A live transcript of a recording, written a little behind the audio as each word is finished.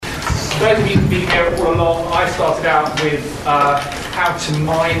those of you who've been here all along, I started out with how to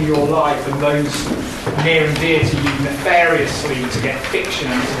mine your life and those near and dear to you nefariously to get fiction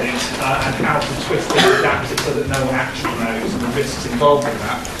out of it, and how to twist it and adapt it so that no one actually knows, and the risks involved in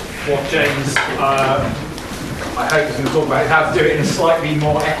that. What James, I hope, is going to talk about is how to do it in a slightly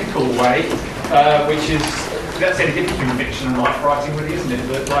more ethical way, which is, that's any different between fiction and life writing, really, isn't it?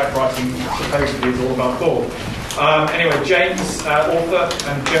 That life writing supposedly is all about thought. Anyway, James, author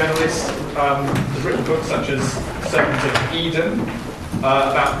and journalist, has written books such as Serpent of Eden,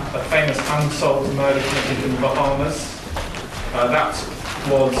 about a famous unsolved murder committed in the Bahamas. That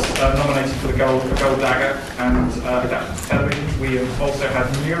was nominated for the Gold Dagger, and adapted to television. We have also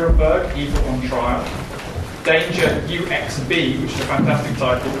had Nuremberg, Evil on Trial, Danger UXB, which is a fantastic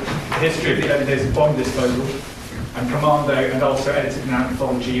title, the history of the early days of bomb disposal, and Commando, and also edited an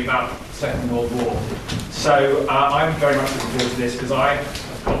anthology about the Second World War. So I'm very much looking forward to this, because I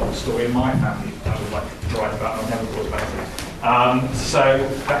have got a story in my family that I would like to write about, and I've never thought about it. So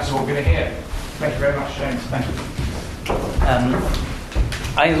that's what we're going to hear. Thank you very much, James. Thank you.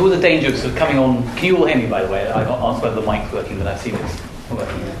 I think there's always a danger of sort of coming on. Can you all hear me, by the way? I got asked whether the mic's working, but I see it's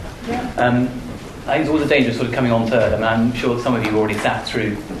working. Yeah. I think there's always a danger of sort of coming on third. I mean, I'm sure some of you have already sat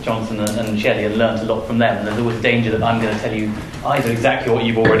through Jonathan and Shelley and learnt a lot from them, and there's always a danger that I'm going to tell you either exactly what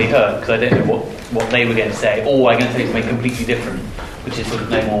you've already heard, because I don't know what they were going to say, or I'm going to tell you something completely different, which is sort of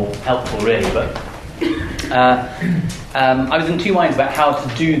no more helpful, really. But I was in two minds about how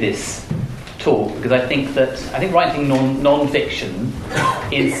to do this talk, because I think writing non-fiction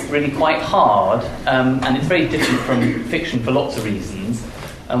is really quite hard, and it's very different from fiction for lots of reasons.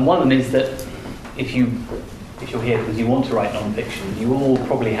 And one of them is that if you're here because you want to write non-fiction, you all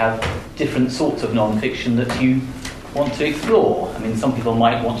probably have different sorts of non-fiction that you want to explore. I mean, some people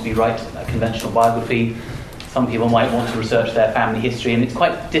might want to write a conventional biography, some people might want to research their family history, and it's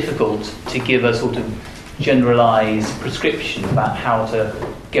quite difficult to give a sort of generalised prescription about how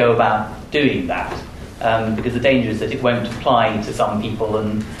to go about doing that, because the danger is that it won't apply to some people,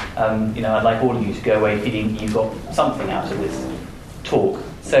 and I'd like all of you to go away feeling you got something out of this talk.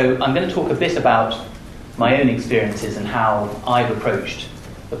 So I'm going to talk a bit about my own experiences and how I've approached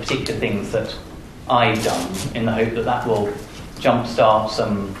the particular things that I've done, in the hope that that will jumpstart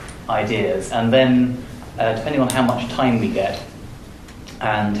some ideas. And then, depending on how much time we get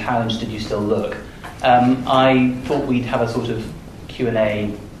and how interested you still look, I thought we'd have a sort of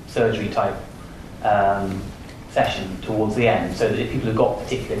Q&A surgery type session towards the end, so that if people have got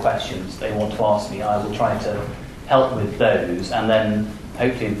particular questions they want to ask me, I will try to help with those, and then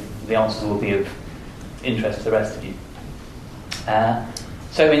hopefully the answers will be of interest to the rest of you.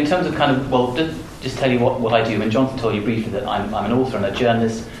 So in terms of just tell you what I do. And Jonathan told you briefly that I'm an author and a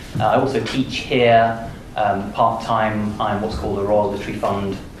journalist. I also teach here part-time. I'm what's called a Royal Literary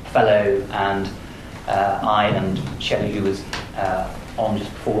Fund Fellow, and I and Shelley, who was on just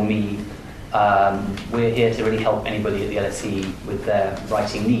before me, we're here to really help anybody at the LSE with their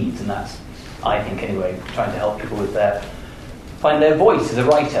writing needs, and that's, I think anyway, trying to help people with find their voice as a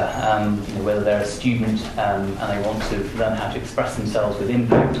writer, whether they're a student and they want to learn how to express themselves with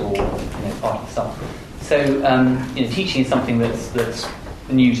impact, or part of the stuff. So teaching is something that's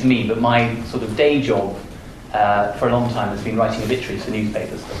new to me, but my sort of day job for a long time has been writing obituaries for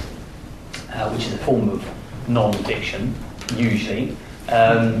newspapers, which is a form of non-fiction, usually.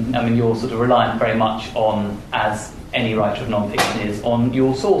 You're sort of reliant very much on, as any writer of non-fiction is, on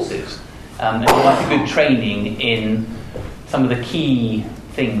your sources. And you like a good training in some of the key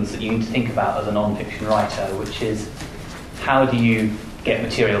things that you need to think about as a non-fiction writer, which is how do you get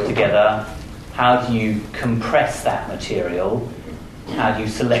material together, how do you compress that material, how do you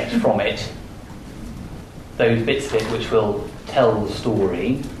select from it those bits of it which will tell the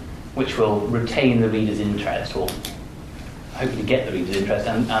story, which will retain the reader's interest, or hopefully get the reader's interest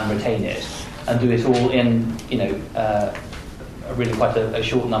and retain it, and do it all in really quite a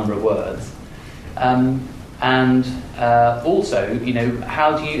short number of words. Also,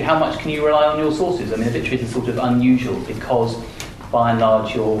 how much can you rely on your sources? I mean, obituaries is sort of unusual because, by and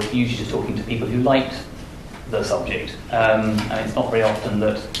large, you're usually just talking to people who liked the subject. And it's not very often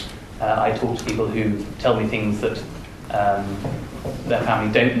that I talk to people who tell me things that their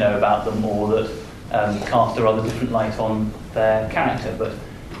family don't know about them, or that cast a rather different light on their character. But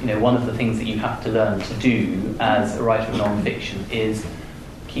one of the things that you have to learn to do as a writer of non-fiction is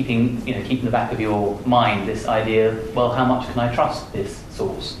keeping the back of your mind this idea, well, how much can I trust this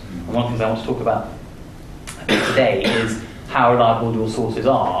source? And one of the things I want to talk about today is how reliable your sources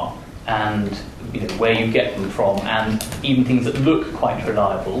are, and where you get them from, and even things that look quite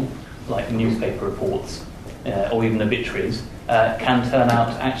reliable, like newspaper reports or even obituaries, can turn out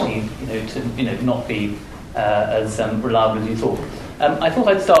actually, to not be as reliable as you thought. I thought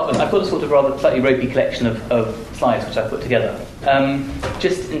I'd start with, I've got a sort of rather slightly ropey collection of slides which I've put together.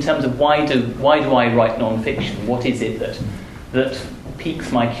 Just in terms of why do I write non-fiction? What is it that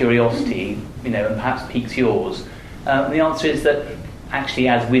piques my curiosity, and perhaps piques yours? The answer is that actually,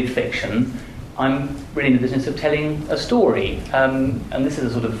 as with fiction, I'm really in the business of telling a story. And this is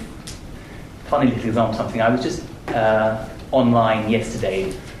a sort of funny little example of something. I was just online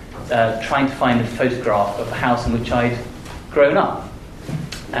yesterday trying to find a photograph of the house in which I'd grown up.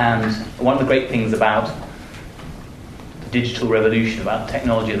 And one of the great things about the digital revolution, about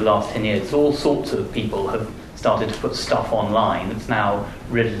technology of the last 10 years, all sorts of people have started to put stuff online that's now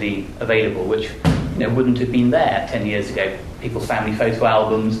readily available, which wouldn't have been there 10 years ago. People's family photo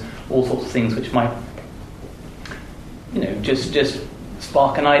albums, all sorts of things which might just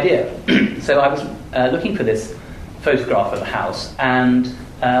spark an idea. So I was looking for this photograph of the house, and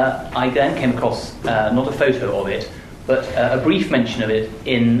I then came across not a photo of it, but a brief mention of it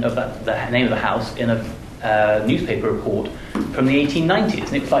the name of the house in a newspaper report from the 1890s,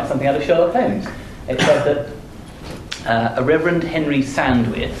 and it was like something out of Sherlock Holmes. It said that a Reverend Henry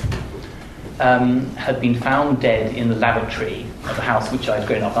Sandwith had been found dead in the lavatory of the house which I'd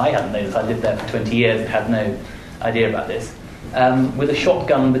grown up. I hadn't known this. I lived there for 20 years and had no idea about this. With a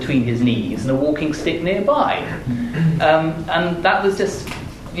shotgun between his knees and a walking stick nearby. And that was just,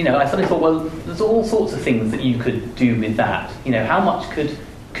 I suddenly thought, well, there's all sorts of things that you could do with that. How much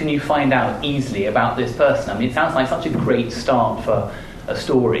can you find out easily about this person? I mean, it sounds like such a great start for a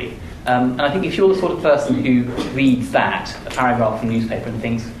story. And I think if you're the sort of person who reads that, a paragraph from a newspaper, and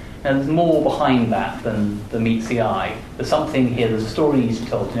thinks, there's more behind that than meets the eye. There's something here, there's a story needs to be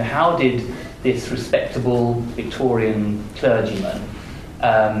told. How did this respectable Victorian clergyman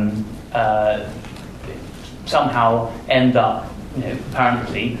somehow end up,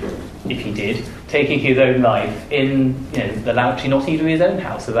 apparently, if he did, taking his own life in the lavatory, not even his own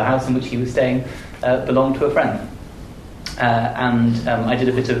house, so the house in which he was staying belonged to a friend. And I did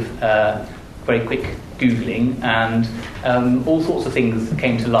a bit of very quick Googling, and all sorts of things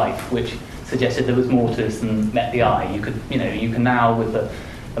came to life which suggested there was more to this than met the eye. You can now, with the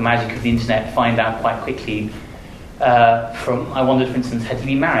magic of the internet, find out quite quickly. I wondered, for instance, had he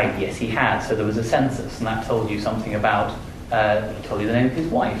been married? Yes, he had. So there was a census, and that told you something about. It told you the name of his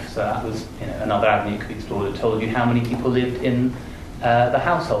wife. So that was another avenue you could explore. It told you how many people lived in the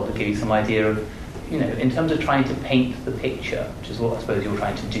household, to give you some idea of. In terms of trying to paint the picture, which is what I suppose you're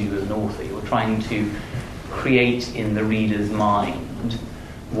trying to do as an author, you're trying to create in the reader's mind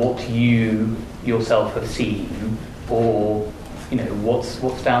what you yourself have seen, or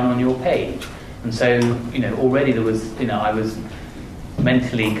what's down on your page. And so already there was I was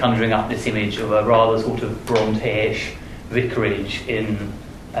mentally conjuring up this image of a rather sort of Bronte-ish vicarage in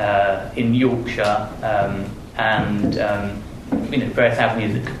Yorkshire, and various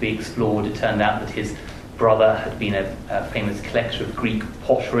avenues that could be explored. It turned out that his brother had been a famous collector of Greek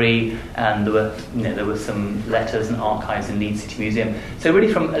pottery, and there were some letters and archives in Leeds City Museum. So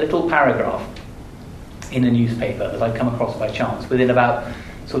really, from a little paragraph in a newspaper that I'd come across by chance, within about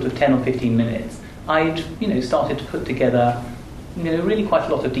sort of 10 or 15 minutes, I'd started to put together really quite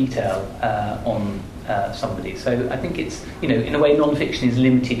a lot of detail on somebody. So I think it's in a way, non-fiction is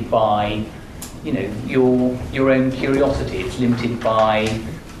limited by your own curiosity. It's limited by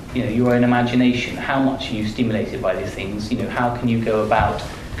your own imagination. How much are you stimulated by these things? How can you go about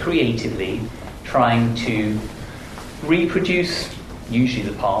creatively trying to reproduce, usually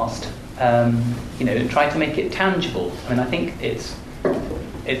the past, try to make it tangible. I mean, I think it's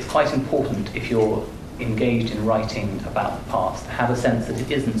quite important, if you're engaged in writing about the past, to have a sense that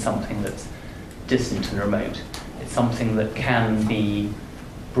it isn't something that's distant and remote. It's something that can be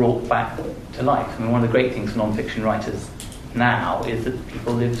brought back to life. I mean, one of the great things for non-fiction writers now is that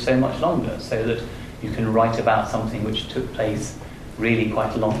people live so much longer, so that you can write about something which took place really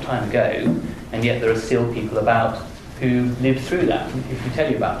quite a long time ago, and yet there are still people about who lived through that, and who can tell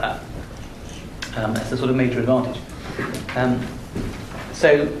you about that. That's a sort of major advantage.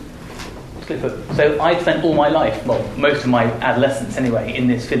 So I spent all my life, well, most of my adolescence anyway, in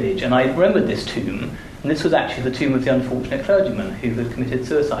this village, and I remembered this tomb, and this was actually the tomb of the unfortunate clergyman who had committed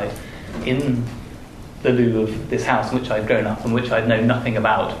suicide in the loo of this house in which I'd grown up and which I'd known nothing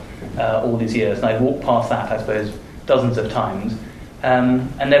about all these years. And I'd walked past that, I suppose, dozens of times,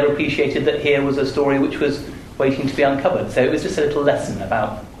 and never appreciated that here was a story which was waiting to be uncovered. So it was just a little lesson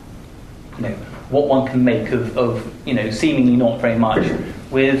about, what one can make of seemingly not very much,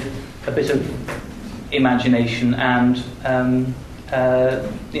 with a bit of imagination and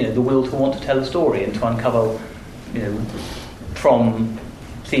the will to want to tell a story and to uncover from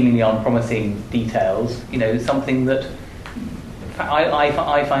seemingly unpromising details, something that I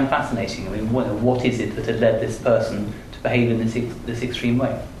find fascinating. I mean, what is it that had led this person to behave in this extreme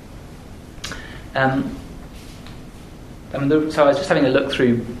way? So I was just having a look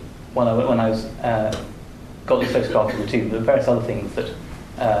through when I was got this photograph of the tomb. There were various other things that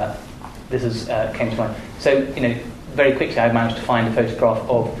this has came to mind. So very quickly I managed to find a photograph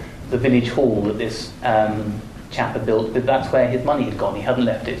of the village hall that this chap had built, but that's where his money had gone. He hadn't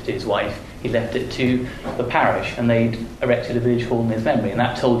left it to his wife, he left it to the parish, and they'd erected a village hall in his memory, and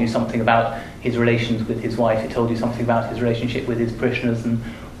that told you something about his relations with his wife. It told you something about his relationship with his parishioners and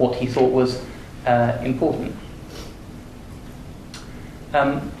what he thought was important.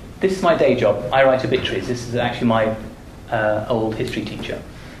 This is my day job. I write obituaries. This is actually my old history teacher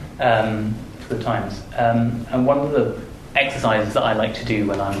for the Times. And one of the exercises that I like to do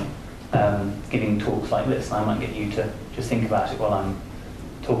when I'm giving talks like this, and I might get you to just think about it while I'm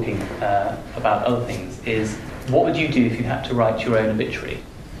talking about other things, is what would you do if you had to write your own obituary?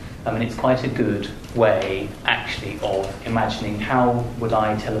 I mean, it's quite a good way, actually, of imagining how would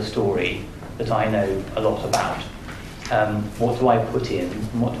I tell a story that I know a lot about. What do I put in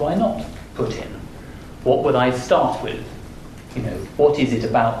and what do I not put in? What would I start with? What is it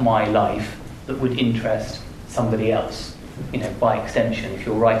about my life that would interest somebody else? By extension, if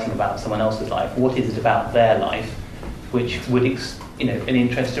you're writing about someone else's life, what is it about their life which would an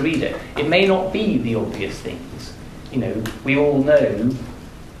interest a reader? It may not be the obvious things. We all know,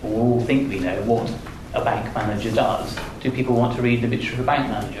 or we all think we know, what a bank manager does. Do people want to read an obituary of a bank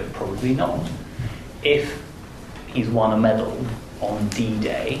manager? Probably not. If he's won a medal on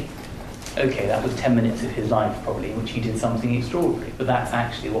D-Day, okay, that was 10 minutes of his life probably, which he did something extraordinary, but that's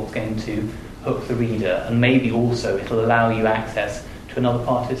actually what's going to hook the reader, and maybe also it'll allow you access to another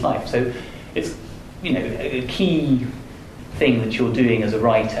part of his life. So it's, a key thing that you're doing as a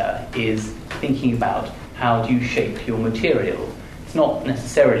writer is thinking about how do you shape your material. It's not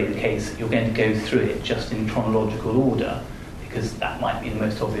necessarily the case that you're going to go through it just in chronological order, because that might be the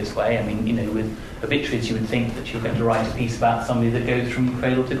most obvious way. I mean, with obituaries you would think that you're going to write a piece about somebody that goes from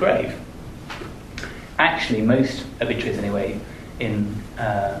cradle to grave. Actually, most obituaries anyway, in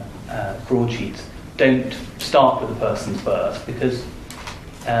broadsheets, don't start with the person's birth, because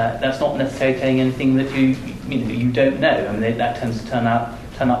that's not necessarily telling anything that you don't know. I mean, that tends to turn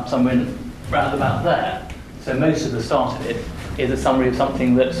up somewhere round about there. So most of the start of it is a summary of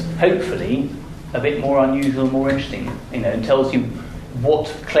something that's hopefully a bit more unusual, more interesting. And tells you what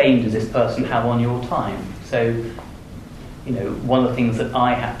claim does this person have on your time. So, one of the things that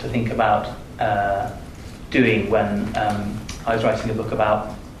I had to think about doing when I was writing a book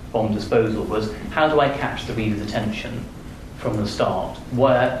about bomb disposal was, how do I catch the reader's attention from the start?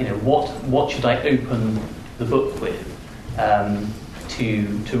 What should I open the book with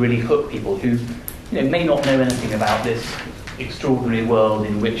to really hook people who may not know anything about this extraordinary world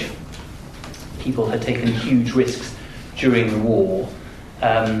in which people had taken huge risks during the war,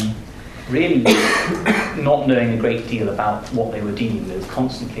 really not knowing a great deal about what they were dealing with,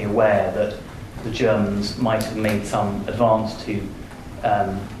 constantly aware that the Germans might have made some advance to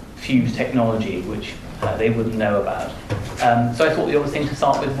fuse technology which they wouldn't know about. So I thought the other thing to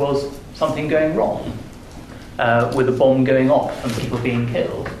start with was something going wrong, with a bomb going off and people being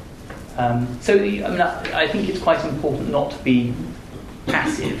killed. I think it's quite important not to be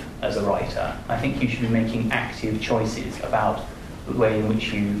passive as a writer. I think you should be making active choices about the way in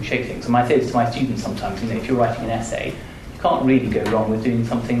which you shape things. And I say this to my students sometimes, if you're writing an essay, you can't really go wrong with doing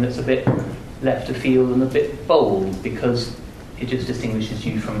something that's a bit left of field and a bit bold, because it just distinguishes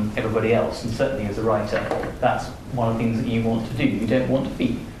you from everybody else. And certainly as a writer, that's one of the things that you want to do. You don't want to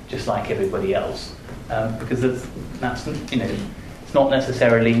be just like everybody else, because that's it's not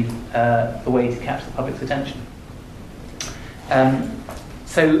necessarily the way to catch the public's attention.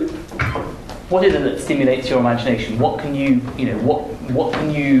 So, what is it that stimulates your imagination? What can you, what can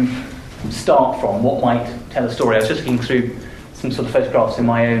you start from? What might tell a story? I was just looking through some sort of photographs in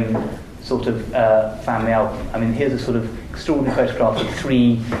my own sort of family album. I mean, here's a sort of extraordinary photograph of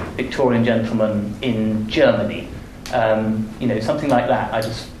 3 Victorian gentlemen in Germany. Something like that. I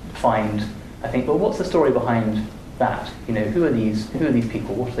just I think, well, what's the story behind that? Who are these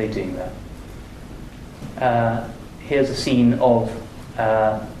people? What are they doing there? Here's a scene of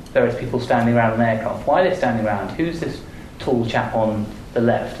various people standing around an aircraft. Why are they standing around? Who's this tall chap on the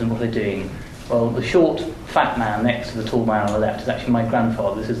left, and what are they doing? Well, the short, fat man next to the tall man on the left is actually my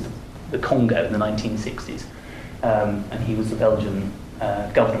grandfather. This is the Congo in the 1960s, and he was the Belgian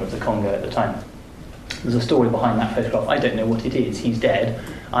governor of the Congo at the time. There's a story behind that photograph. I don't know what it is. He's dead.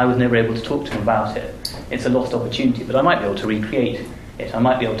 I was never able to talk to him about it. it's a lost opportunity, but I might be able to recreate it. I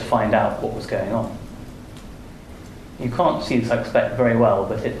might be able to find out what was going on. You can't see this, I expect, very well,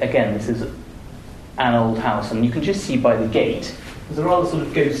 but again, this is an old house, and you can just see by the gate, there's a rather sort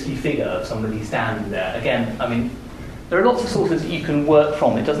of ghostly figure of somebody standing there. Again, I mean, there are lots of sources that you can work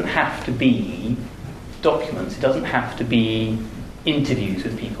from. It doesn't have to be documents, it doesn't have to be interviews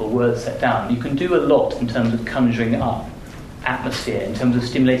with people, words set down. You can do a lot in terms of conjuring up atmosphere, in terms of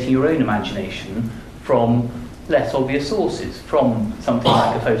stimulating your own imagination from less obvious sources, from something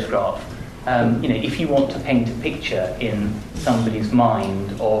like a photograph. If you want to paint a picture in somebody's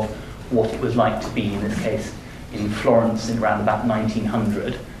mind of what it was like to be, in this case, in Florence in around about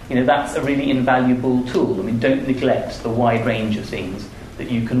 1900, that's a really invaluable tool. I mean, don't neglect the wide range of things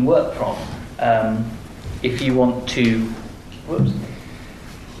that you can work from. If you want to, it's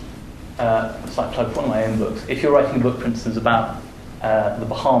like plug one of my own books. If you're writing a book, for instance, about the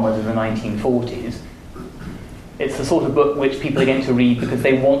Bahamas in the 1940s, it's the sort of book which people are going to read because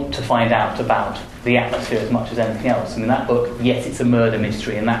they want to find out about the atmosphere as much as anything else. I mean, that book, yes, it's a murder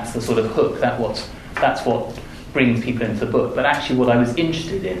mystery, and that's the sort of hook. That's what brings people into the book. But actually, what I was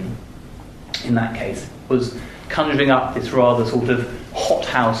interested in that case, was conjuring up this rather sort of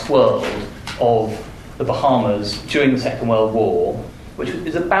hothouse world of the Bahamas during the Second World War, which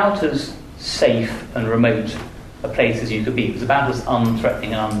is about as safe and remote a place as you could be. It was about as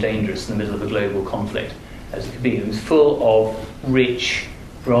unthreatening and undangerous in the middle of a global conflict as it could be. It was full of rich,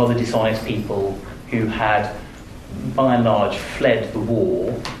 rather dishonest people who had, by and large, fled the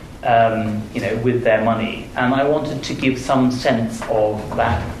war, with their money. And I wanted to give some sense of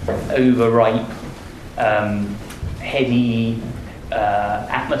that overripe, heady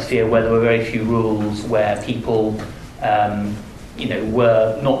atmosphere where there were very few rules, where people,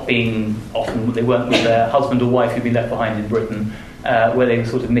 were not being, often they weren't with their husband or wife who'd been left behind in Britain, where they were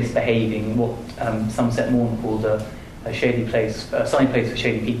sort of misbehaving, what Somerset Maugham called a shady place, a sunny place for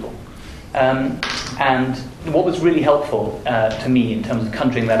shady people. And what was really helpful to me in terms of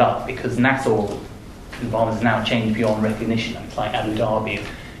conjuring that up, because Nassau in the Bahamas has now changed beyond recognition. It's like Abu Dhabi.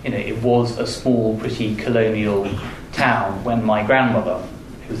 It was a small, pretty colonial town when my grandmother,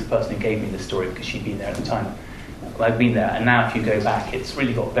 who was the person who gave me this story because she'd been there at the time, I'd been there, and now if you go back, it's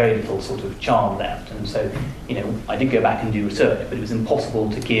really got very little sort of charm left. And so, I did go back and do research, but it was impossible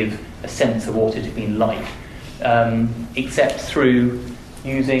to give a sense of what it had been like, except through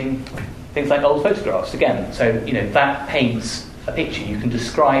using things like old photographs again. So, that paints a picture. You can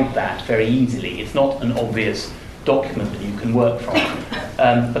describe that very easily. It's not an obvious document that you can work from.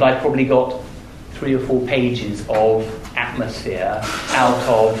 But I probably got 3 or 4 pages of atmosphere out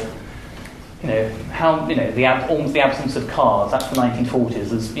of, almost the absence of cars. That's the 1940s.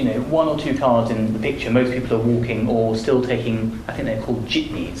 There's, 1 or 2 cars in the picture. Most people are walking or still taking, I think they're called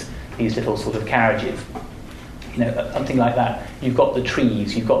jitneys, these little sort of carriages. Something like that. You've got the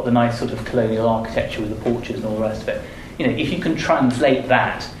trees, you've got the nice sort of colonial architecture with the porches and all the rest of it. If you can translate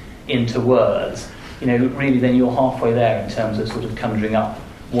that into words, really then you're halfway there in terms of sort of conjuring up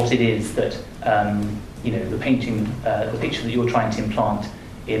what it is that, the painting, the picture that you're trying to implant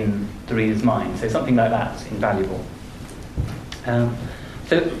in the reader's mind. So something like that's invaluable.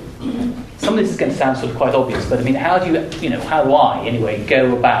 So some of this is going to sound sort of quite obvious, but I mean, how do I anyway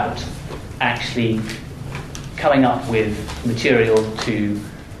go about actually coming up with material to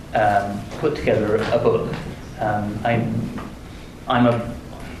put together a book? I'm a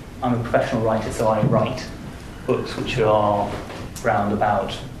professional writer, so I write books which are round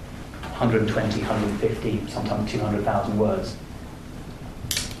about 120, 150, sometimes 200,000 words.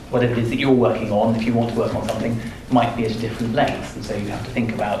 Whatever it is that you're working on, if you want to work on something, might be at a different length, and so you have to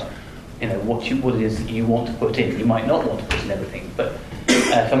think about, what it is that you want to put in. You might not want to put in everything, but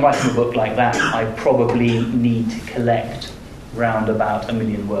if I'm writing a book like that, I probably need to collect round about 1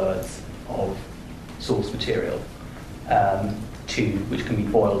 million words of source material, which can be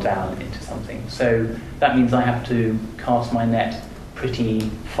boiled down into something. So that means I have to cast my net pretty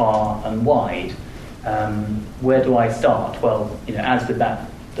far and wide. Where do I start? Well, as with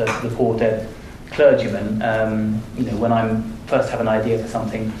the poor dead clergyman, when I first have an idea for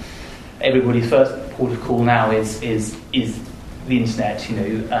something, everybody's first port of call now is the internet,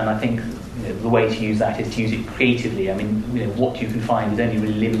 and I think the way to use that is to use it creatively. I mean, what you can find is only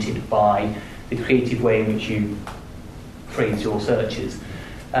really limited by the creative way in which you phrase your searches.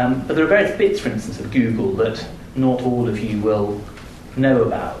 But there are various bits, for instance, of Google that not all of you will know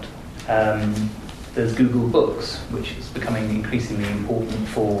about. There's Google Books, which is becoming increasingly important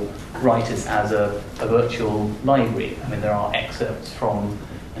for writers as a virtual library. I mean, there are excerpts from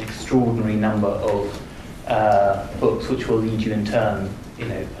an extraordinary number of books which will lead you in turn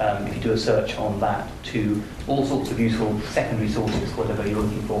if you do a search on that, to all sorts of useful secondary sources, whatever you're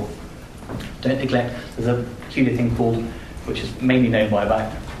looking for. Don't neglect, there's a peculiar thing called, which is mainly known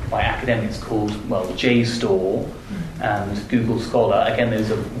by academics, called, JSTOR and Google Scholar. Again,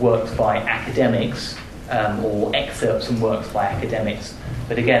 those are works by academics, or excerpts from works by academics.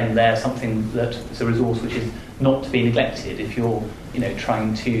 But again, they're something that is a resource which is not to be neglected if you're,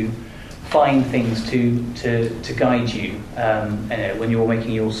 trying to find things to guide you, when you're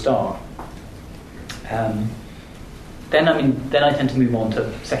making your star. Then I tend to move on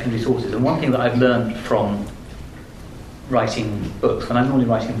to secondary sources. And one thing that I've learned from writing books, when I'm normally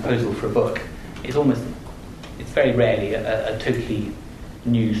writing a proposal for a book, it's very rarely a totally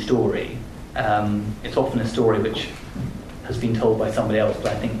new story. It's often a story which has been told by somebody else,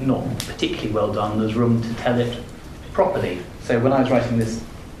 but I think not particularly well done. There's room to tell it properly. So when I was writing this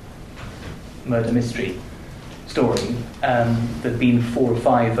murder mystery story, there'd been 4 or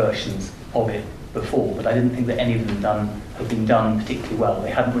 5 versions of it before, but I didn't think that any of them had been done particularly well.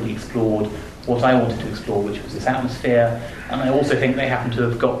 They hadn't really explored what I wanted to explore, which was this atmosphere, and I also think they happened to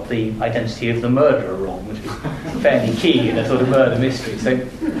have got the identity of the murderer wrong, which is fairly key in a sort of murder mystery. So,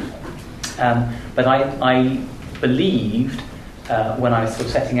 but I believed, when I was sort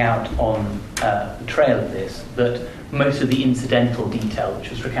of setting out on the trail of this, that most of the incidental detail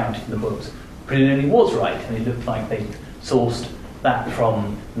which was recounted in the books presumably was right, and it looked like they sourced that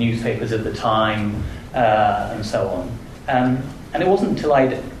from newspapers of the time, and so on. And it wasn't until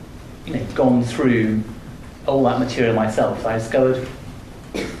I'd gone through all that material myself that I discovered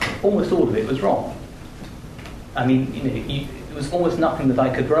almost all of it was wrong. I mean, it was almost nothing that I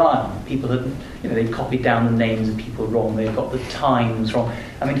could rely on. People had, they'd copied down the names of people wrong, they'd got the times wrong.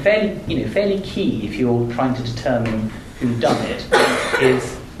 I mean, fairly key if you're trying to determine who's done it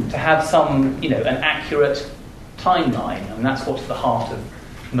is to have some, an accurate timeline. I mean, that's what's at the heart of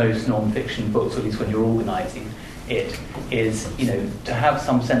most non-fiction books, or at least when you're organising it, is, to have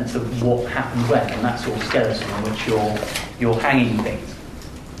some sense of what happened when, and that's your skeleton on which you're hanging things.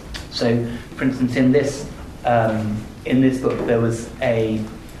 So, for instance, in this book, there was the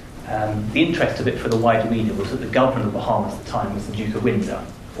interest of it for the wider reader was that the governor of the Bahamas at the time was the Duke of Windsor,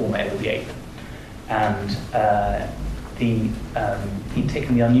 former Edward VIII, and he'd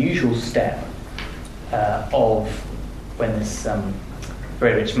taken the unusual step of when this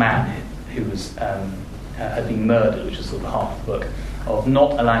very rich man who was had been murdered, which was sort of the heart of the book, of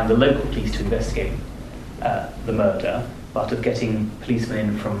not allowing the local police to investigate the murder, but of getting policemen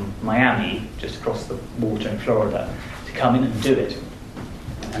in from Miami, just across the water in Florida, to come in and do it.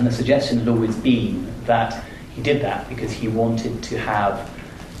 And the suggestion had always been that he did that because he wanted to have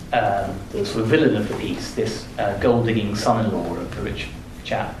the sort of villain of the piece, this gold-digging son-in-law of the rich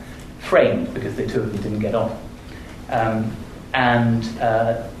chap, framed because the two of them didn't get on.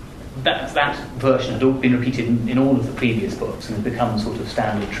 That version had all been repeated in all of the previous books and had become sort of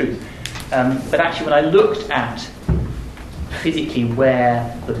standard truth. But actually, when I looked at physically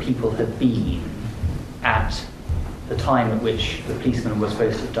where the people had been at the time at which the policeman was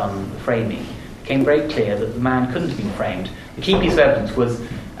supposed to have done the framing, it became very clear that the man couldn't have been framed. The key piece of evidence was,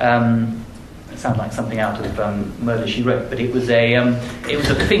 it sounds like something out of Murder, She Wrote, but it was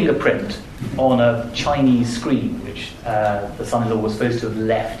a fingerprint on a Chinese screen, which the son-in-law was supposed to have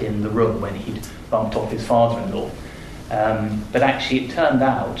left in the room when he'd bumped off his father-in-law. But actually, it turned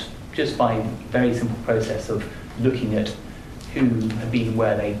out, just by a very simple process of looking at who had been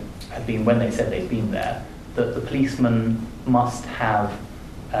where they had been when they said they'd been there, that the policeman must have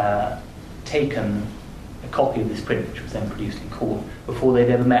taken a copy of this print, which was then produced in court, before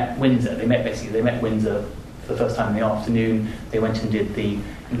they'd ever met Windsor. They met Windsor for the first time in the afternoon. They went and did the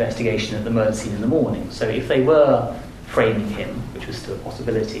investigation at the murder scene in the morning. So if they were framing him, which was still a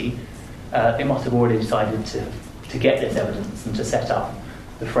possibility, they must have already decided to get this evidence and to set up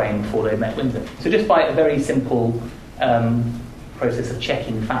the frame before they met Windsor. So just by a very simple process of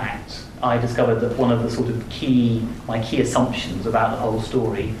checking facts, I discovered that one of the sort of my key assumptions about the whole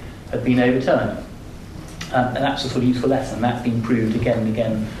story had been overturned. And that's a sort of useful lesson. That's been proved again and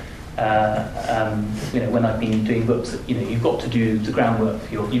again. When I've been doing books, you've got to do the groundwork.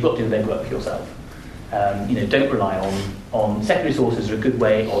 You've got to do the legwork for yourself. Don't rely on secondary sources. Are a good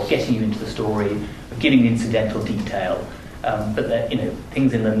way of getting you into the story, of giving incidental detail, but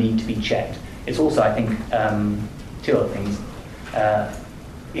things in them need to be checked. It's also, I think, two other things.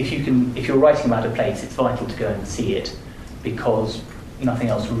 If you're writing about a place, it's vital to go and see it, because nothing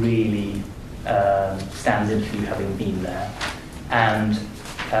else really stands in for you having been there. And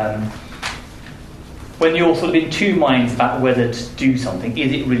when you're sort of in two minds about whether to do something,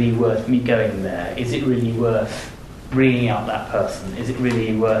 is it really worth me going there? Is it really worth ringing out that person? Is it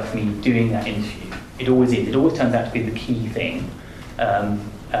really worth me doing that interview? It always is. It always turns out to be the key thing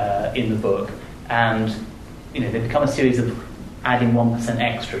in the book. And they become a series of adding 1%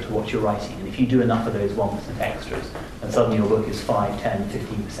 extra to what you're writing. And if you do enough of those 1% extras, then suddenly your book is 5, 10,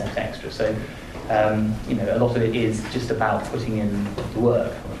 15% extra. So, a lot of it is just about putting in the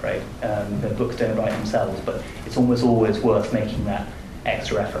work, I'm afraid. The books don't write themselves, but it's almost always worth making that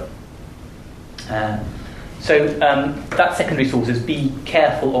extra effort. So that's secondary sources. Be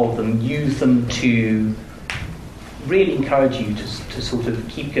careful of them. Use them to really encourage you to sort of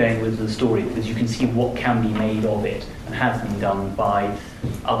keep going with the story, because you can see what can be made of it and has been done by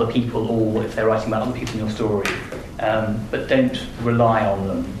other people, or if they're writing about other people in your story. But don't rely on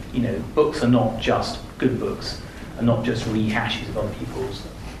them. Books are not just good books, are not just rehashes of other people's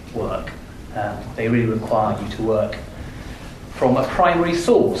work. They really require you to work from a primary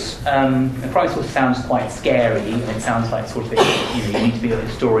source. A primary source sounds quite scary, and it sounds like sort of you need to be a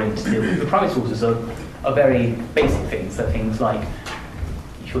historian to deal with. The primary sources are very basic things. They're things like,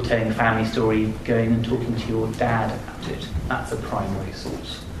 if you're telling a family story, going and talking to your dad about it. That's a primary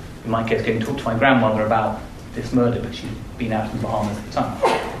source. In my case, going to talk to my grandmother about this murder, but she'd been out in the Bahamas at the time.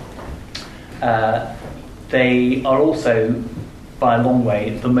 They are also, by a long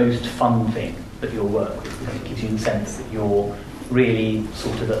way, the most fun thing that you'll work with, because it gives you the sense that you're really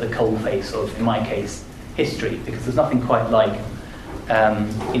sort of at the coalface of, in my case, history, because there's nothing quite like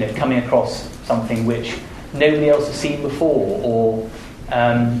coming across something which nobody else has seen before, or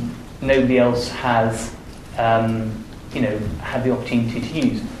nobody else has had the opportunity to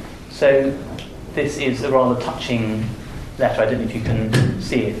use. So this is a rather touching letter. I don't know if you can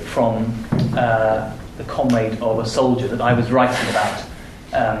see it, from the comrade of a soldier that I was writing about,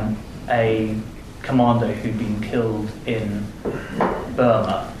 a commando who'd been killed in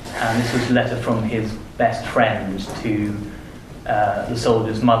Burma, and this was a letter from his best friend to the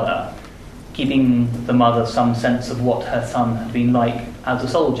soldier's mother, giving the mother some sense of what her son had been like as a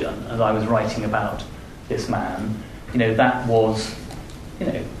soldier. As I was writing about this man, that was,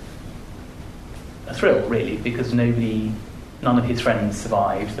 a thrill, really, because none of his friends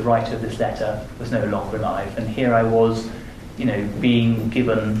survived. The writer of this letter was no longer alive, and here I was, being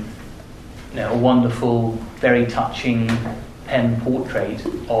given, a wonderful, very touching pen portrait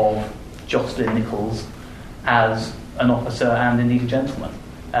of Jocelyn Nichols as an officer and indeed a gentleman.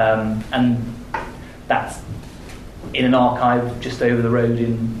 And that's in an archive just over the road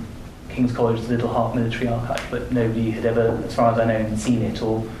in King's College, the Little Hart Military Archive, but nobody had ever, as far as I know, seen it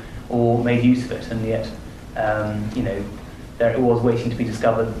or made use of it, and yet, there it was waiting to be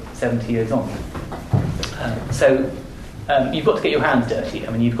discovered 70 years on. So you've got to get your hands dirty.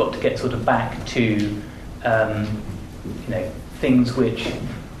 I mean, you've got to get sort of back to, things which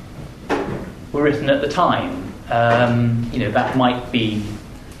were written at the time. That might be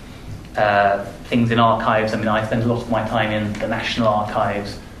things in archives. I mean, I spend a lot of my time in the National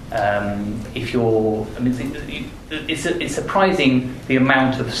Archives. It's surprising the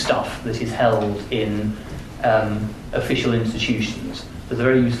amount of stuff that is held in official institutions. There's a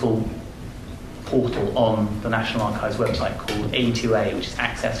very useful portal on the National Archives website called A2A, which is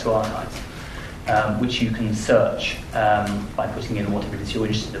Access to Archives, which you can search by putting in whatever it is you're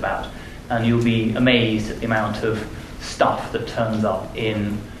interested about, and you'll be amazed at the amount of stuff that turns up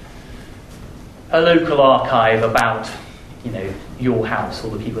in a local archive about, your house,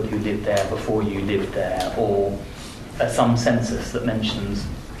 or the people who lived there before you lived there, or some census that mentions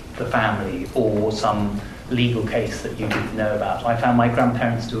the family, or some legal case that you didn't know about. I found my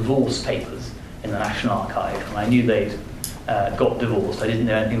grandparents' divorce papers in the National Archive, and I knew they'd got divorced. I didn't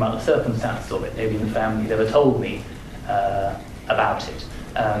know anything about the circumstances of it. Nobody in the family had ever told me about it.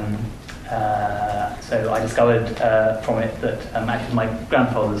 So I discovered from it that actually my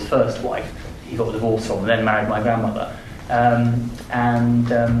grandfather's first wife, he got divorced from and then married my grandmother. I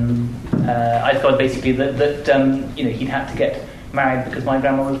discovered basically that he'd had to get married because my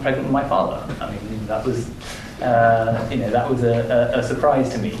grandmother was pregnant with my father. I mean, that was a surprise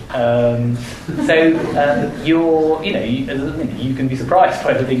to me. You can be surprised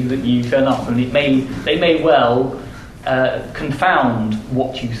by the things that you turn up, and they may well confound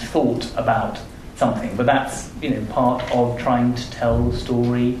what you thought about something, but that's part of trying to tell the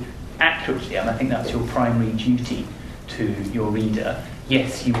story accurately, and I think that's your primary duty to your reader.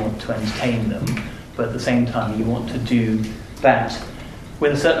 Yes, you want to entertain them, but at the same time you want to do that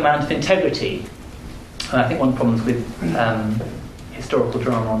with a certain amount of integrity. And I think one of the problems with historical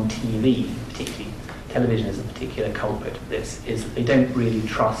drama on TV, particularly television is a particular culprit of this, is that they don't really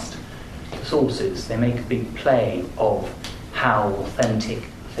trust the sources. They make a big play of how authentic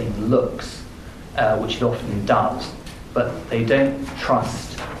a thing looks, which it often does, but they don't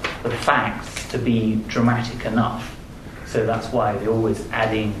trust the facts to be dramatic enough. So that's why they're always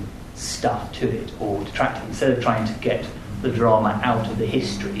adding stuff to it or detracting. Instead of trying to get the drama out of the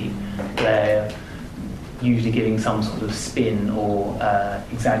history, they're usually giving some sort of spin or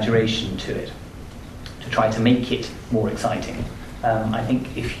exaggeration to it to try to make it more exciting. I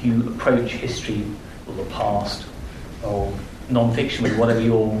think if you approach history or the past or non-fiction with whatever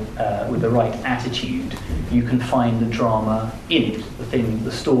with the right attitude, you can find the drama in it,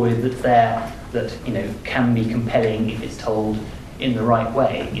 the story that's there that can be compelling if it's told in the right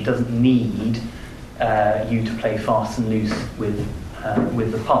way. It doesn't need you to play fast and loose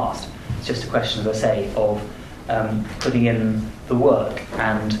with the past. It's just a question, as I say, of putting in the work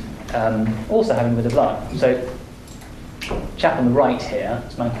and also having a bit of luck. So, chap on the right here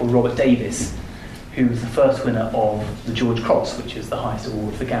is a man called Robert Davis, who was the first winner of the George Cross, which is the highest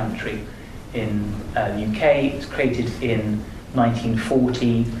award for gallantry in the UK. It was created in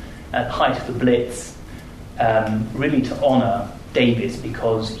 1940 at the height of the Blitz, really to honour Davis,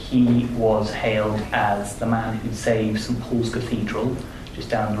 because he was hailed as the man who saved St Paul's Cathedral, just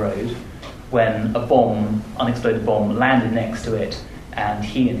down the road, when a unexploded bomb, landed next to it, and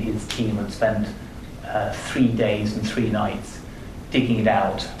he and his team had spent 3 days and 3 nights digging it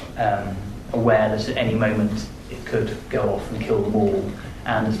out, aware that at any moment it could go off and kill them all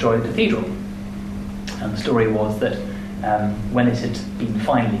and destroy the cathedral. And the story was that when it had been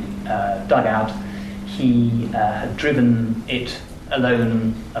finally dug out, he had driven it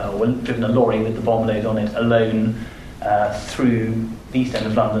alone, driven a lorry with the bomb load on it alone through the east end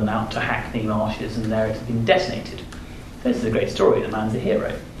of London out to Hackney Marshes, and there it had been detonated. This is a great story, the man's a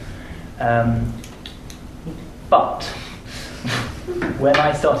hero. But when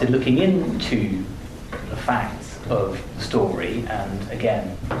I started looking into the facts of the story, and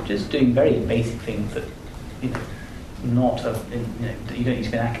again, just doing very basic things that you don't need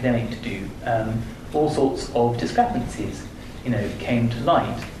to be an academic to do, all sorts of discrepancies, came to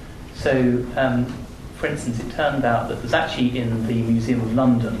light. So, for instance, it turned out that there's actually in the Museum of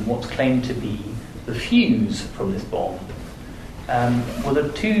London what's claimed to be the fuse from this bomb. Well, there are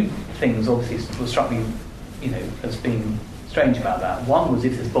 2 things, obviously, that struck me, as being strange about that. One was,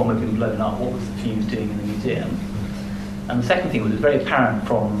 if this bomb had been blown up, what was the fuse doing in the museum? And the second thing was, it was very apparent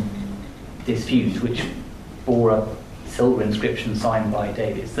from this fuse, which bore a silver inscription signed by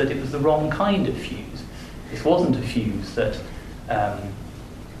Davis, that it was the wrong kind of fuse. This wasn't a fuse that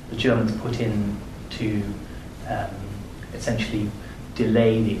the Germans put in to essentially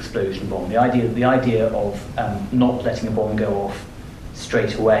delay the explosion bomb. The idea of not letting a bomb go off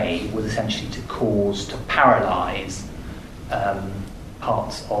straight away was essentially to paralyse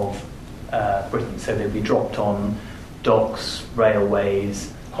parts of Britain. So they'd be dropped on docks,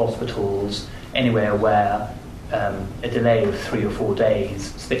 railways, hospitals, anywhere where a delay of 3 or 4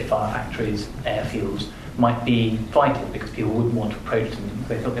 days, Spitfire factories, airfields, might be vital, because people wouldn't want to approach them because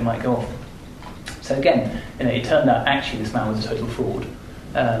they thought they might go off. So again, it turned out actually this man was a total fraud.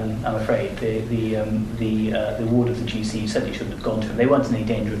 I'm afraid the ward of the GC certainly shouldn't have gone to him. They weren't in any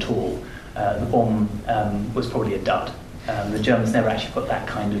danger at all. The bomb was probably a dud. The Germans never actually put that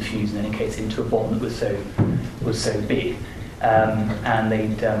kind of fuse in any case into a bomb that was so big, and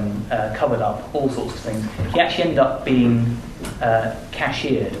they'd covered up all sorts of things. He actually ended up being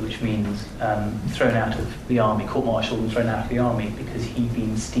cashiered, which means thrown out of the army, court-martialed and thrown out of the army, because he'd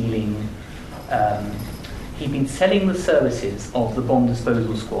been stealing. He'd been selling the services of the bomb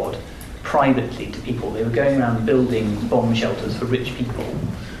disposal squad privately to people. They were going around building bomb shelters for rich people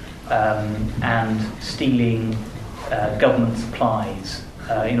and stealing government supplies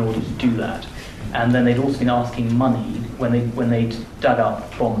in order to do that. And then they'd also been asking money when they'd dug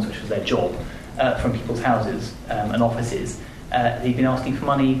up bombs, which was their job, from people's houses and offices. They'd been asking for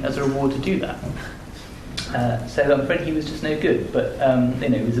money as a reward to do that. So I'm afraid he was just no good. But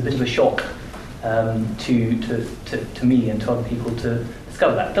it was a bit of a shock to me and to other people to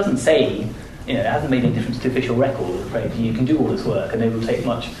discover that. It doesn't say, it hasn't made any difference to official record, I'm afraid. You can do all this work and they will take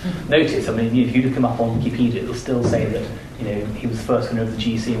much notice. I mean, if you look him up on Wikipedia, it'll still say that, he was the first winner of the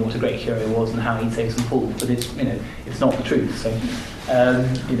GC and what a great hero he was and how he'd saved St Paul. But it's, it's not the truth. So,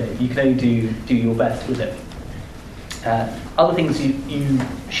 you can only do your best with it. Other things you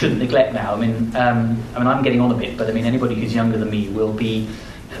shouldn't neglect now. I mean, I'm getting on a bit, but anybody who's younger than me will be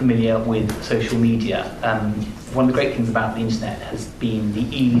familiar with social media. One of the great things about the internet has been the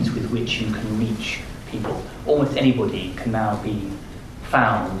ease with which you can reach people. Almost anybody can now be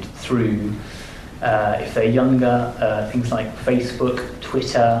found through, if they're younger, things like Facebook,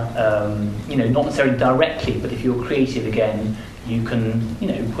 Twitter, not necessarily directly, but if you're creative again, You can,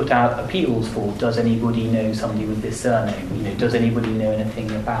 put out appeals for, does anybody know somebody with this surname? Does anybody know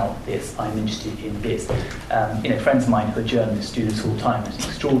anything about this? I'm interested in this. Friends of mine who are journalists do this all the time. It's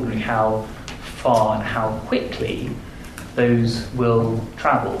extraordinary how far and how quickly those will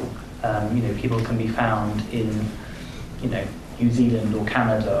travel. People can be found in, New Zealand or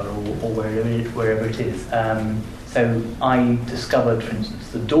Canada or wherever it is. So I discovered, for instance,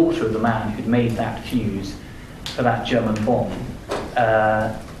 the daughter of the man who'd made that fuse for that German bomb,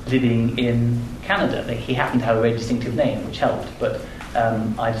 living in Canada. He happened to have a very distinctive name, which helped, but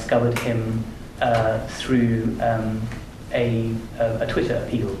I discovered him through a Twitter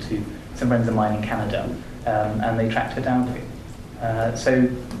appeal to some friends of mine in Canada, and they tracked her down for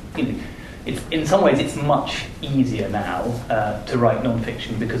me. In some ways it's much easier now to write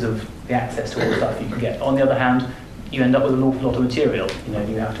non-fiction because of the access to all the stuff you can get. On the other hand, you end up with an awful lot of material.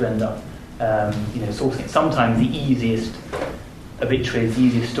 You have to end up sourcing it. Sometimes the easiest obituaries, the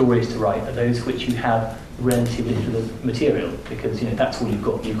easiest stories to write are those which you have relatively little material, because that's all you've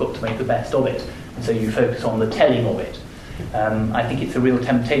got. You've got to make the best of it, and so you focus on the telling of it. I think it's a real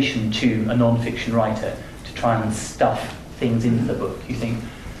temptation to a non-fiction writer to try and stuff things into the book. You think,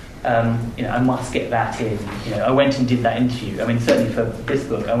 I must get that in. I went and did that interview. Certainly for this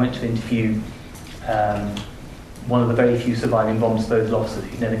book, I went to interview one of the very few surviving bomb disposal officers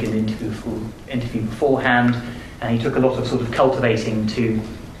who'd never given an interview beforehand, and he took a lot of sort of cultivating to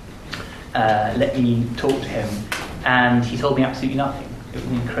let me talk to him, and he told me absolutely nothing. It was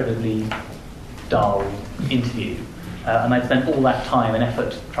an incredibly dull interview, and I'd spent all that time and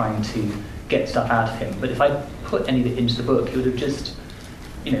effort trying to get stuff out of him, but if I put any of it into the book, it would have just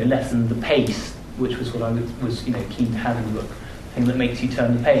lessened the pace, which was what I was keen to have in the book. Thing that makes you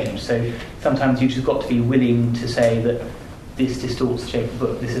turn the page. So sometimes you've just got to be willing to say that this distorts the shape of the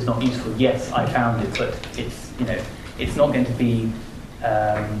book. This is not useful. Yes, I found it, but it's not going to be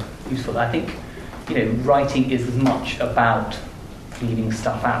useful. I think writing is as much about leaving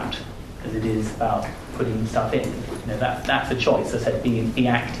stuff out as it is about putting stuff in. That's a choice. As I said, be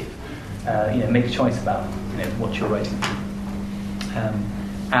active. Make a choice about what you're writing,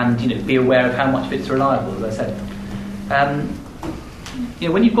 and be aware of how much of it's reliable. As I said.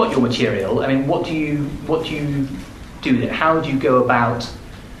 When you've got your material, what do you do with it? How do you go about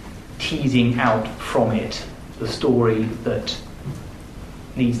teasing out from it the story that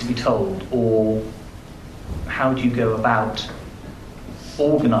needs to be told, or how do you go about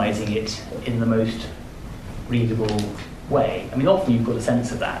organising it in the most readable way? Often you've got a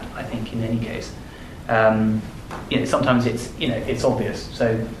sense of that, I think, in any case. Sometimes it's obvious.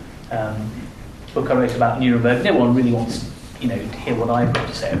 So, book I wrote about Nuremberg, no one really wants to hear what I've got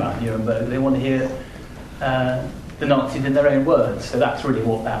to say about Nuremberg. They want to hear the Nazis in their own words. So that's really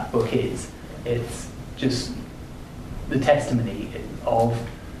what that book is. It's just the testimony of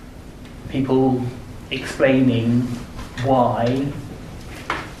people explaining why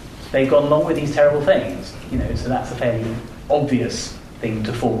they've gone along with these terrible things. So that's a fairly obvious thing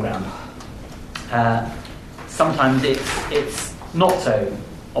to foreground. Sometimes it's not so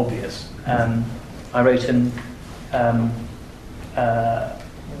obvious. I wrote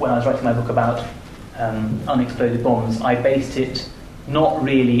when I was writing my book about unexploded bombs, I based it not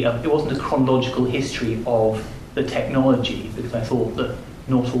really, it wasn't a chronological history of the technology, because I thought that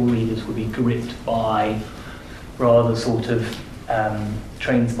not all readers would be gripped by rather sort of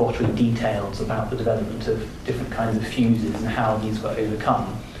train-spottery details about the development of different kinds of fuses and how these were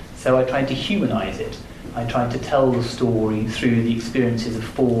overcome. So I tried to humanise it. I tried to tell the story through the experiences of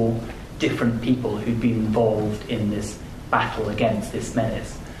 4 different people who'd been involved in this battle against this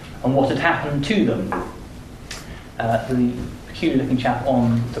menace, and what had happened to them. The peculiar-looking chap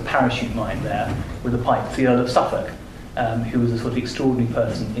on the parachute mine there with a pipe, the Earl of Suffolk, who was a sort of extraordinary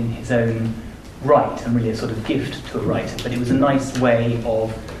person in his own right, and really a sort of gift to a writer. But it was a nice way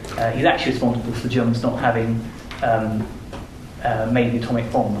of... he's actually responsible for the Germans not having made the atomic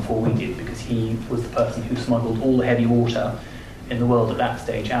bomb before we did, because he was the person who smuggled all the heavy water in the world at that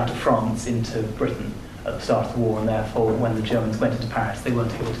stage out of France into Britain at the start of the war, and therefore when the Germans went into Paris they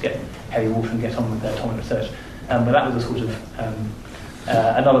weren't able to get heavy water and get on with their atomic research. But that was a sort of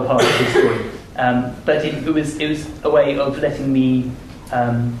another part of his story. But it was a way of letting me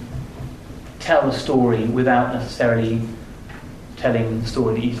tell a story without necessarily telling the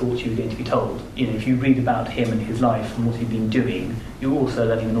story that you thought you were going to be told. If you read about him and his life and what he'd been doing, you're also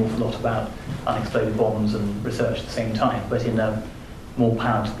learning an awful lot about unexploded bombs and research at the same time, but in a more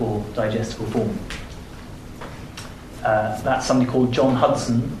palatable, digestible form. That's somebody called John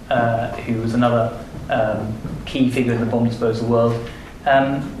Hudson, who was another key figure in the bomb disposal world.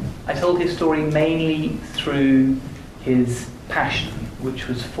 I told his story mainly through his passion, which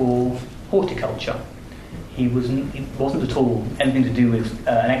was for horticulture. He wasn't at all anything to do with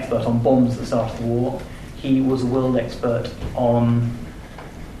an expert on bombs at the start of the war. He was a world expert on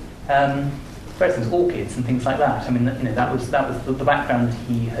various things, orchids and things like that. I mean, that was the background that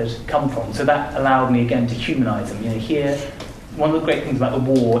he had come from. So that allowed me again to humanise him. Here, one of the great things about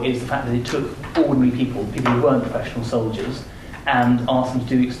the war is the fact that it took ordinary people who weren't professional soldiers, and asked them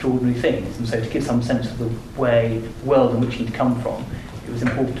to do extraordinary things. And so to give some sense of the world in which he'd come from, it was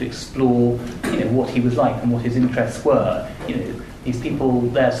important to explore, what he was like and what his interests were. These people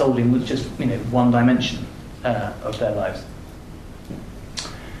there soldiering was just, one dimension of their lives.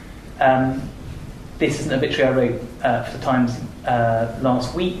 This is an obituary I wrote for the Times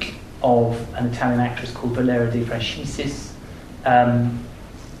last week of an Italian actress called Valeria De Franchisis.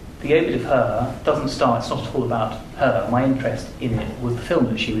 The obit of her doesn't start, it's not at all about her. My interest in it was the film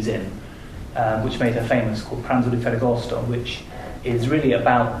that she was in, which made her famous, called Pranzo di Ferragosto, which is really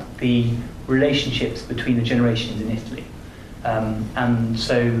about the relationships between the generations in Italy. And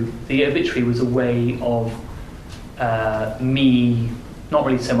so the obituary was a way of me not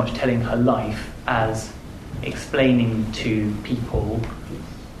really so much telling her life as explaining to people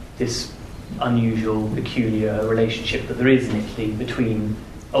this unusual, peculiar relationship that there is in Italy between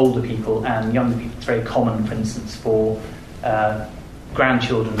older people and younger people. It's very common, for instance, for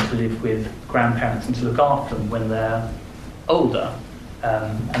grandchildren to live with grandparents and to look after them when they're older.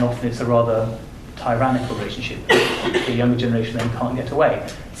 And often it's a rather tyrannical relationship. The younger generation then can't get away.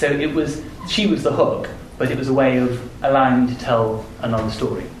 So she was the hook, but it was a way of allowing me to tell another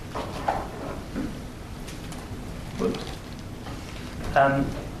story.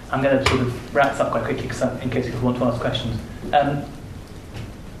 I'm going to sort of wrap this up quite quickly, in case people want to ask questions.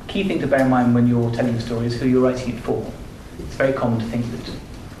 Key thing to bear in mind when you're telling a story is who you're writing it for. It's very common to think that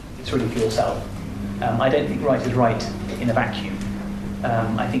it's really for yourself. I don't think writers write in a vacuum.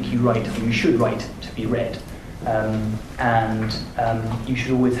 I think you should write to be read. And you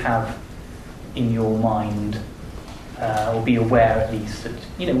should always have in your mind, or be aware at least, that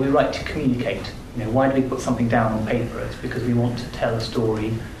we write to communicate. Why do we put something down on paper? It's because we want to tell a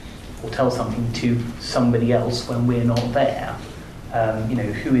story or tell something to somebody else when we're not there.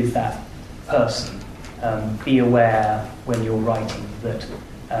 Who is that person? Be aware when you're writing that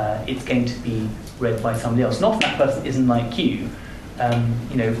it's going to be read by somebody else. Not that person isn't like you.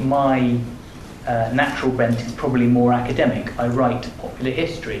 My natural bent is probably more academic. I write popular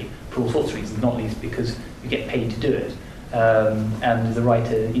history for all sorts of reasons, not least because you get paid to do it. And as a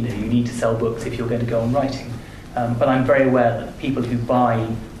writer, you need to sell books if you're going to go on writing. But I'm very aware that the people who buy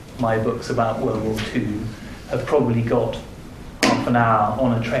my books about World War II have probably got half an hour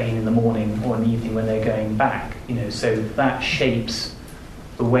on a train in the morning or in the evening when they're going back. So that shapes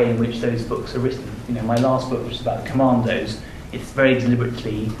the way in which those books are written. My last book, which is about the Commandos, it's very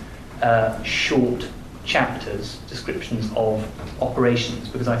deliberately short chapters, descriptions of operations,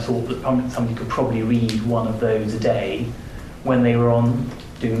 because I thought that somebody could probably read one of those a day when they were on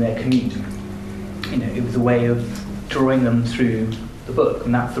doing their commute. It was a way of drawing them through the book,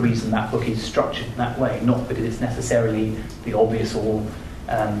 and that's the reason that book is structured in that way, not because it's necessarily the obvious or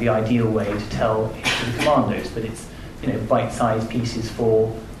the ideal way to tell the Commandos, but it's bite-sized pieces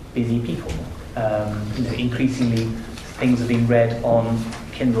for busy people. Increasingly things are being read on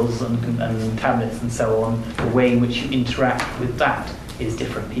Kindles and tablets and so on. The way in which you interact with that is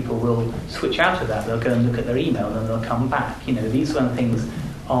different. People will switch out of that. They'll go and look at their email and then they'll come back. These kind of things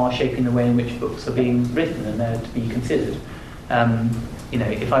are shaping the way in which books are being written, and they're to be considered.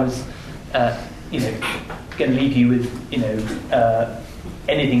 If I was, going to leave you with,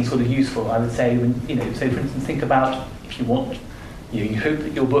 anything sort of useful, I would say, so for instance, think about if you want, you hope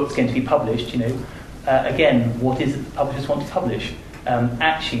that your book's going to be published. Again, what is it that publishers want to publish?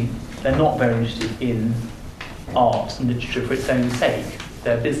 Actually, they're not very interested in art and literature for its own sake.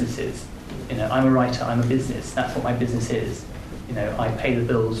 They're businesses. I'm a writer, I'm a business. That's what my business is. I pay the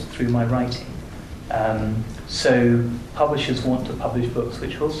bills through my writing. So publishers want to publish books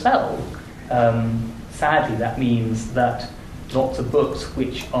which will sell. Sadly, that means that lots of books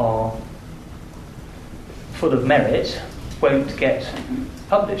which are full of merit won't get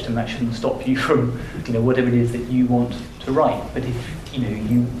published, and that shouldn't stop you from whatever it is that you want to write. But if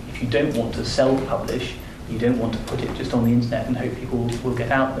you don't want to self-publish, you don't want to put it just on the internet and hope people will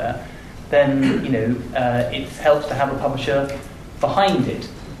get out there, then it helps to have a publisher behind it.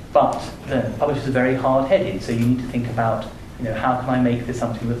 But the publishers are very hard-headed, so you need to think about how can I make this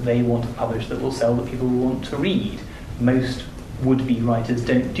something that they want to publish that will sell, that people will want to read. Most would-be writers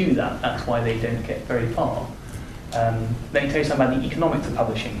don't do that. That's why they don't get very far. Let me tell you something about the economics of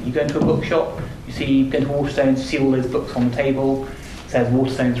publishing. You go into a bookshop, you go to Waterstones, you see all those books on the table, it says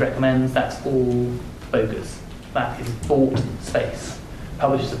Waterstones recommends, that's all bogus. That is bought space.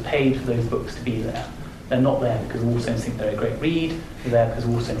 Publishers have paid for those books to be there. They're not there because Waterstones think they're a great read, they're there because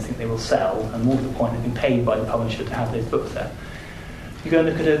Waterstones think they will sell, and more to the point, they've been paid by the publisher to have those books there. You go and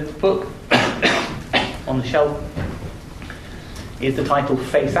look at a book on the shelf. Is the title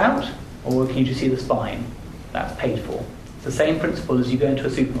face out, or can you just see the spine? That's paid for. It's the same principle as you go into a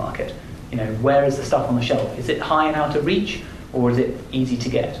supermarket. Where is the stuff on the shelf? Is it high and out of reach, or is it easy to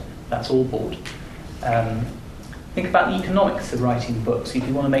get? That's all bought. Think about the economics of writing books. If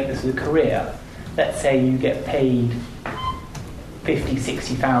you want to make this a career, let's say you get paid 50,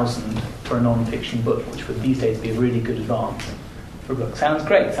 60,000 for a non-fiction book, which would these days be a really good advance for a book. Sounds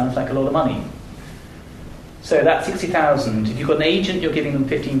great, sounds like a lot of money. So that 60,000, if you've got an agent, you're giving them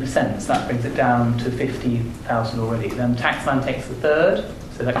 15%, so that brings it down to 50,000 already. Then the taxman takes the third,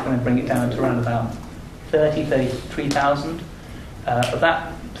 so that's going to bring it down to around about 33,000. Of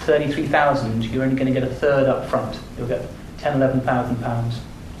that 33,000, you're only going to get a third up front. You'll get £10,000–11,000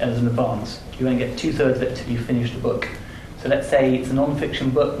 as an advance. You won't get 2/3 of it until you finish the book. So let's say it's a non-fiction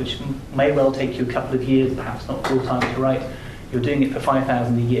book, which may well take you a couple of years, perhaps not full-time to write. You're doing it for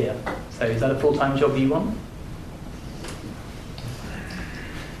 £5,000 a year. So is that a full-time job you want?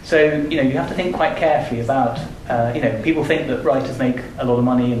 So, you have to think quite carefully about, people think that writers make a lot of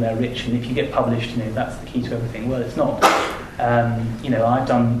money and they're rich, and if you get published, that's the key to everything. Well, it's not. I've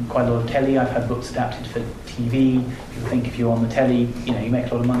done quite a lot of telly. I've had books adapted for TV. People think if you're on the telly, you make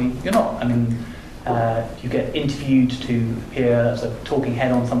a lot of money. You're not. You get interviewed to appear as a talking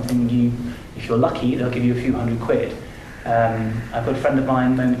head on something. If you're lucky, they'll give you a few £100. I've got a friend of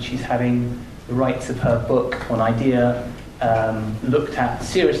mine, the moment she's having the rights of her book or an idea looked at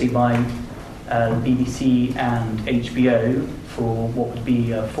seriously by the BBC and HBO for what would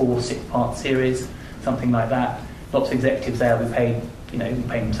be a 4-6-part series, something like that. Lots of executives there will be paid,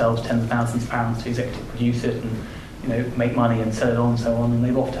 pay themselves tens of thousands of pounds to executive produce it and, make money and sell it on and so on, and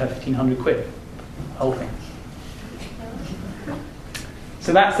they've offered her £1,500, the whole thing.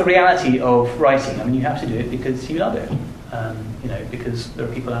 So that's the reality of writing. You have to do it because you love it. Because there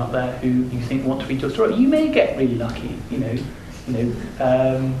are people out there who you think want to read your story. You may get really lucky, you may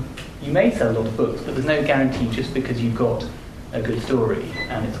sell a lot of books, but there's no guarantee just because you've got a good story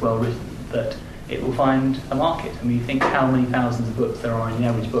and it's well written that it will find a market. You think how many thousands of books there are in the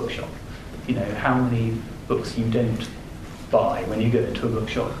average bookshop. How many books you don't buy when you go into a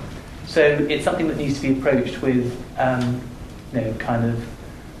bookshop. So it's something that needs to be approached with, kind of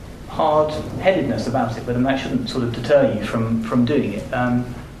hard-headedness about it, but that shouldn't sort of deter you from doing it.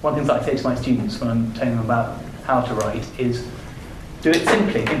 One thing that I say to my students when I'm telling them about how to write is do it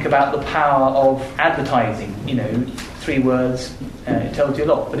simply. Think about the power of advertising. 3 words, it tells you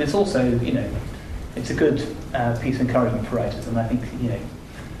a lot, but it's also, it's a good piece of encouragement for writers, and I think,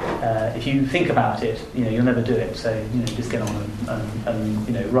 if you think about it, you'll never do it. So, just get on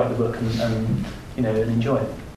and write the book and enjoy it.